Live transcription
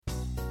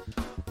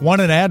Want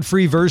an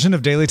ad-free version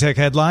of Daily Tech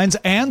Headlines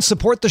and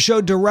support the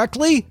show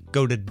directly?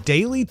 Go to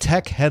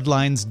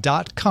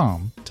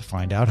dailytechheadlines.com to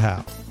find out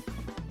how.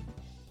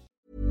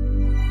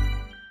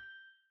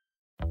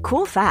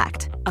 Cool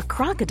fact, a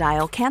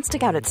crocodile can't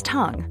stick out its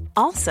tongue.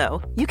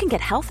 Also, you can get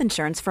health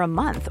insurance for a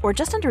month or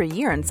just under a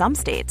year in some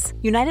states.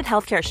 United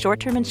Healthcare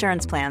short-term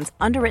insurance plans,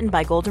 underwritten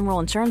by Golden Rule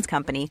Insurance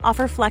Company,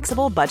 offer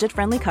flexible,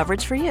 budget-friendly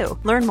coverage for you.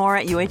 Learn more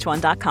at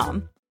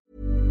uh1.com.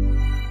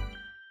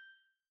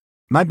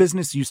 My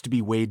business used to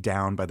be weighed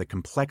down by the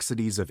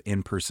complexities of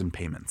in-person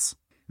payments.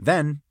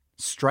 Then,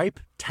 Stripe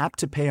Tap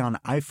to Pay on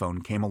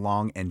iPhone came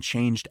along and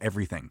changed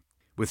everything.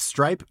 With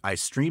Stripe, I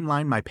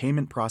streamlined my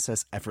payment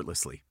process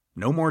effortlessly.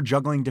 No more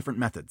juggling different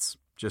methods.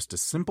 Just a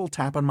simple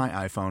tap on my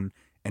iPhone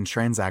and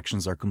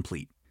transactions are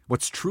complete.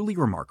 What's truly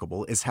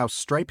remarkable is how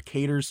Stripe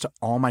caters to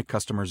all my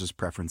customers'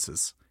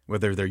 preferences.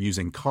 Whether they're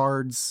using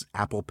cards,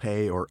 Apple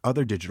Pay, or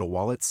other digital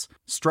wallets,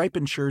 Stripe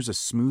ensures a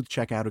smooth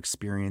checkout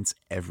experience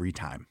every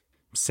time.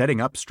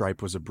 Setting up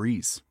Stripe was a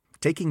breeze,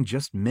 taking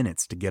just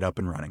minutes to get up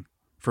and running.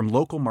 From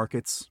local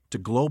markets to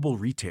global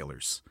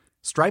retailers,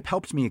 Stripe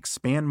helped me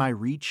expand my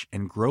reach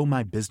and grow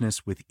my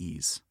business with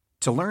ease.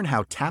 To learn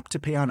how Tap to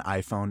Pay on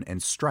iPhone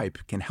and Stripe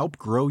can help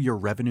grow your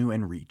revenue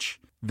and reach,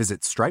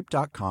 visit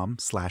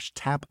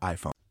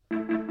stripe.com/tapiphone.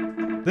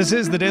 This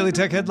is the Daily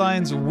Tech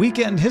Headlines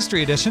Weekend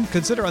History Edition.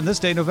 Consider on this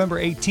day, November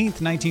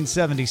 18th,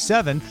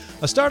 1977,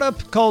 a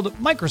startup called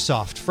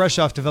Microsoft, fresh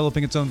off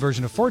developing its own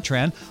version of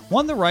Fortran,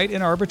 won the right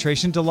in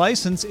arbitration to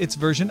license its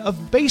version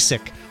of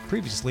BASIC,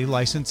 previously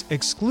licensed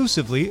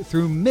exclusively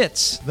through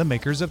MITS, the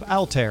makers of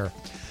Altair.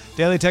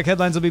 Daily Tech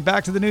Headlines will be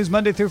back to the news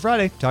Monday through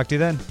Friday. Talk to you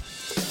then.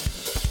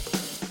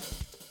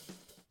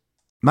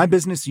 My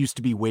business used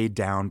to be weighed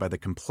down by the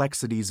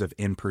complexities of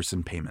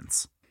in-person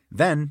payments.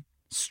 Then,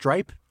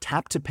 Stripe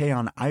Tap to Pay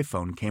on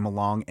iPhone came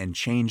along and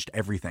changed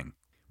everything.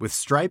 With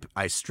Stripe,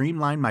 I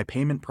streamlined my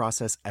payment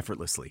process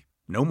effortlessly.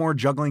 No more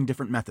juggling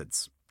different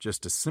methods.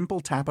 Just a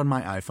simple tap on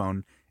my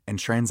iPhone and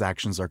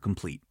transactions are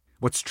complete.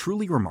 What's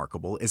truly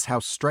remarkable is how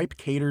Stripe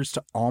caters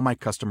to all my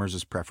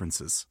customers'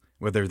 preferences.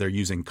 Whether they're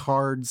using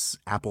cards,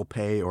 Apple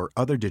Pay, or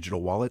other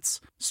digital wallets,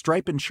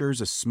 Stripe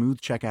ensures a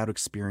smooth checkout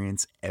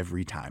experience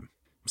every time.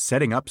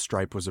 Setting up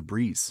Stripe was a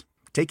breeze,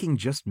 taking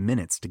just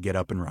minutes to get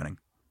up and running.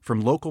 From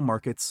local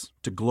markets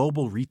to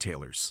global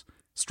retailers,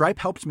 Stripe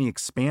helped me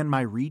expand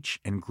my reach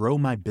and grow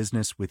my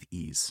business with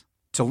ease.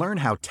 To learn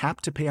how Tap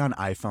to Pay on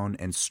iPhone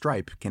and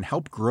Stripe can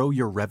help grow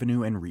your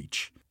revenue and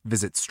reach,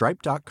 visit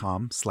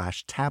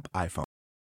stripe.com/tapiphone.